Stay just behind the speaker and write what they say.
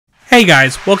Hey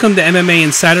guys, welcome to MMA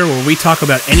Insider, where we talk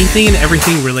about anything and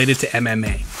everything related to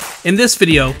MMA. In this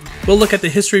video, we'll look at the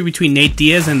history between Nate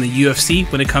Diaz and the UFC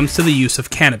when it comes to the use of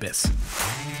cannabis.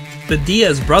 The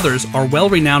Diaz brothers are well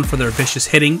renowned for their vicious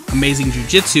hitting, amazing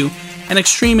jiu-jitsu, and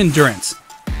extreme endurance.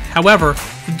 However,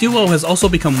 the duo has also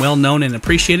become well known and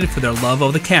appreciated for their love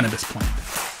of the cannabis plant.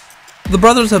 The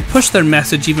brothers have pushed their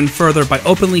message even further by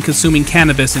openly consuming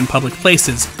cannabis in public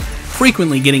places,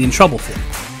 frequently getting in trouble for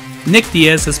it. Nick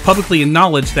Diaz has publicly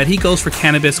acknowledged that he goes for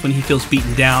cannabis when he feels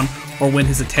beaten down or when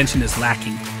his attention is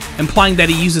lacking, implying that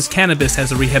he uses cannabis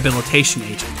as a rehabilitation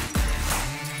agent.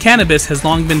 Cannabis has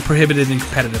long been prohibited in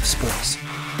competitive sports.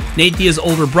 Nate Diaz's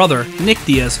older brother, Nick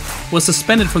Diaz, was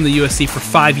suspended from the UFC for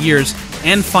 5 years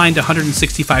and fined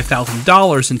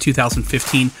 $165,000 in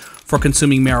 2015 for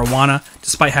consuming marijuana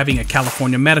despite having a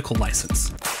California medical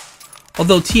license.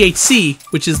 Although THC,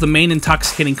 which is the main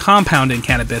intoxicating compound in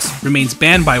cannabis, remains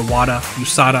banned by WADA,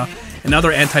 USADA, and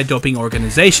other anti-doping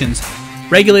organizations,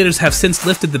 regulators have since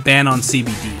lifted the ban on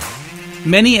CBD.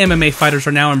 Many MMA fighters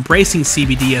are now embracing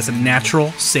CBD as a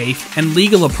natural, safe, and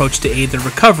legal approach to aid their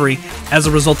recovery as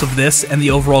a result of this and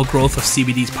the overall growth of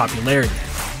CBD's popularity.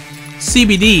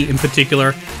 CBD, in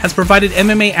particular, has provided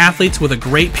MMA athletes with a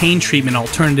great pain treatment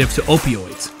alternative to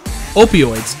opioids.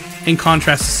 Opioids, in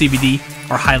contrast to CBD,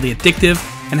 are highly addictive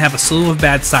and have a slew of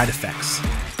bad side effects.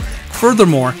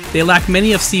 Furthermore, they lack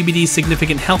many of CBD's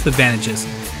significant health advantages,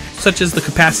 such as the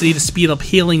capacity to speed up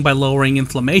healing by lowering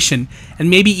inflammation and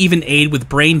maybe even aid with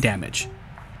brain damage.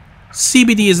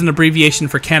 CBD is an abbreviation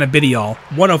for cannabidiol,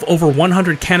 one of over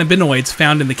 100 cannabinoids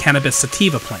found in the cannabis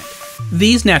sativa plant.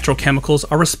 These natural chemicals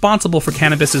are responsible for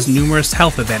cannabis's numerous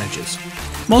health advantages.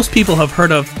 Most people have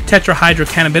heard of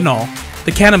tetrahydrocannabinol,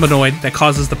 the cannabinoid that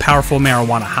causes the powerful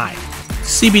marijuana high.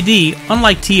 CBD,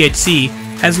 unlike THC,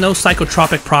 has no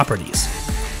psychotropic properties.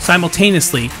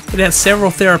 Simultaneously, it has several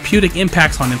therapeutic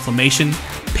impacts on inflammation,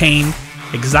 pain,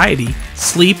 anxiety,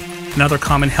 sleep, and other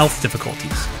common health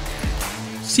difficulties.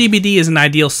 CBD is an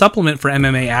ideal supplement for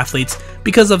MMA athletes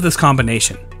because of this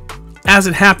combination. As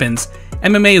it happens,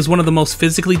 MMA is one of the most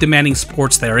physically demanding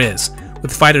sports there is,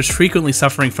 with fighters frequently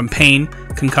suffering from pain,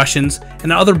 concussions,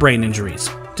 and other brain injuries,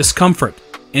 discomfort,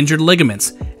 injured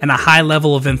ligaments, and a high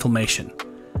level of inflammation.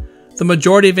 The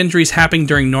majority of injuries happen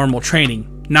during normal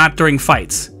training, not during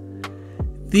fights.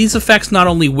 These effects not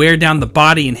only wear down the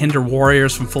body and hinder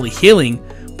warriors from fully healing,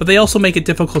 but they also make it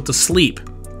difficult to sleep.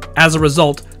 As a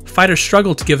result, fighters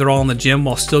struggle to give their all in the gym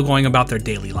while still going about their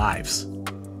daily lives.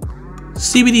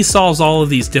 CBD solves all of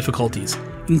these difficulties,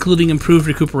 including improved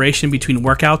recuperation between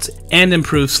workouts and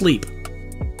improved sleep.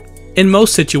 In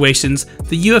most situations,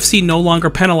 the UFC no longer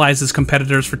penalizes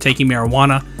competitors for taking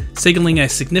marijuana, signaling a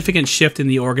significant shift in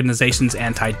the organization's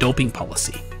anti-doping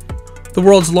policy. The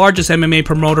world's largest MMA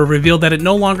promoter revealed that it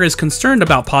no longer is concerned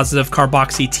about positive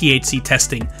carboxy-THC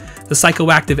testing, the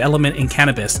psychoactive element in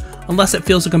cannabis, unless it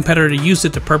feels a competitor used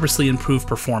it to purposely improve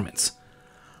performance.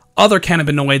 Other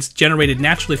cannabinoids generated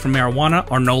naturally from marijuana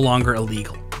are no longer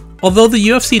illegal. Although the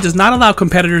UFC does not allow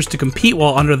competitors to compete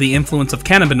while under the influence of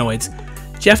cannabinoids,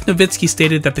 Jeff Nowitzki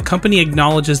stated that the company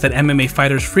acknowledges that MMA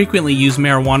fighters frequently use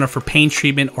marijuana for pain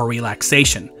treatment or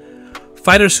relaxation.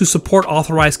 Fighters who support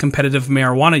authorized competitive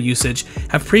marijuana usage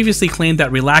have previously claimed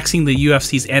that relaxing the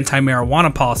UFC's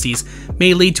anti-marijuana policies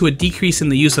may lead to a decrease in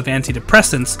the use of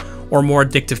antidepressants or more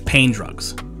addictive pain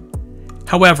drugs.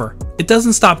 However, it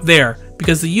doesn't stop there,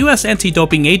 because the US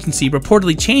Anti-Doping Agency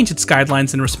reportedly changed its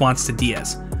guidelines in response to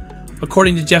Diaz.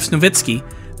 According to Jeff Nowitzki,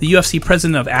 the UFC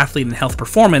president of Athlete and Health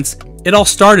Performance, it all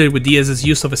started with Diaz's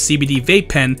use of a CBD vape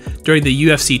pen during the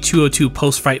UFC 202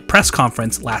 post-fight press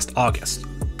conference last August.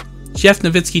 Jeff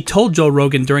Nowitzki told Joe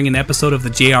Rogan during an episode of the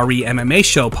JRE MMA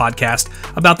Show podcast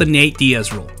about the Nate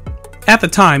Diaz rule. At the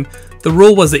time, the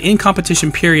rule was the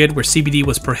in-competition period where CBD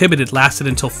was prohibited lasted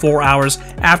until 4 hours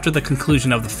after the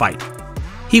conclusion of the fight.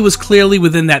 He was clearly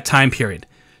within that time period.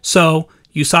 So,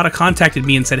 USADA contacted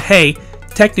me and said, hey,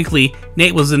 technically,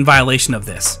 Nate was in violation of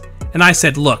this. And I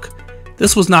said, look,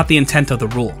 this was not the intent of the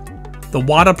rule. The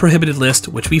WADA prohibited list,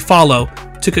 which we follow,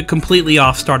 took it completely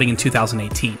off starting in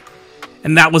 2018.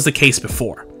 And that was the case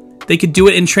before. They could do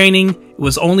it in training, it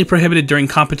was only prohibited during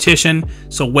competition,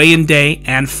 so weigh-in day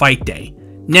and fight day.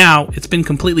 Now, it's been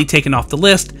completely taken off the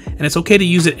list, and it's okay to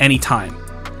use it anytime.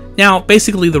 Now,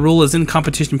 basically the rule is in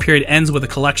competition period ends with a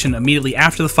collection immediately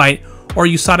after the fight, or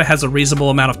USADA has a reasonable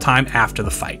amount of time after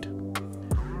the fight.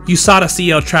 USADA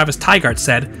CEO Travis Tygart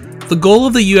said, "The goal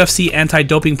of the UFC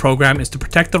anti-doping program is to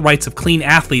protect the rights of clean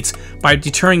athletes by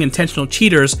deterring intentional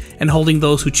cheaters and holding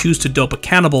those who choose to dope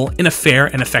accountable in a fair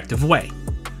and effective way.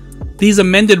 These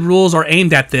amended rules are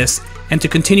aimed at this and to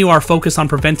continue our focus on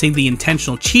preventing the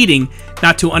intentional cheating,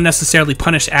 not to unnecessarily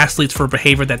punish athletes for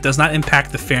behavior that does not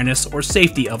impact the fairness or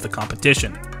safety of the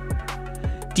competition.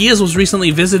 Diaz was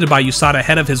recently visited by USADA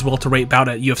ahead of his welterweight bout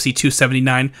at UFC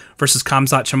 279 versus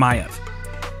Khamzat Chimaev.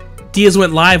 Diaz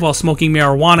went live while smoking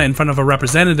marijuana in front of a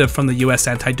representative from the US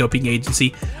Anti-Doping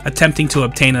Agency attempting to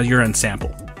obtain a urine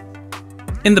sample.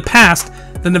 In the past,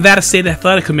 the Nevada State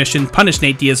Athletic Commission punished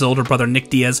Nate Diaz's older brother Nick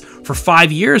Diaz for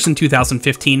 5 years in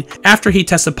 2015 after he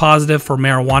tested positive for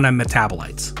marijuana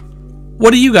metabolites.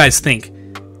 What do you guys think?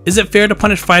 Is it fair to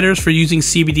punish fighters for using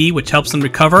CBD, which helps them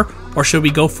recover, or should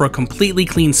we go for a completely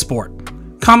clean sport?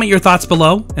 Comment your thoughts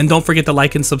below, and don't forget to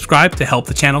like and subscribe to help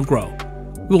the channel grow.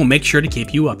 We will make sure to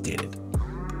keep you updated.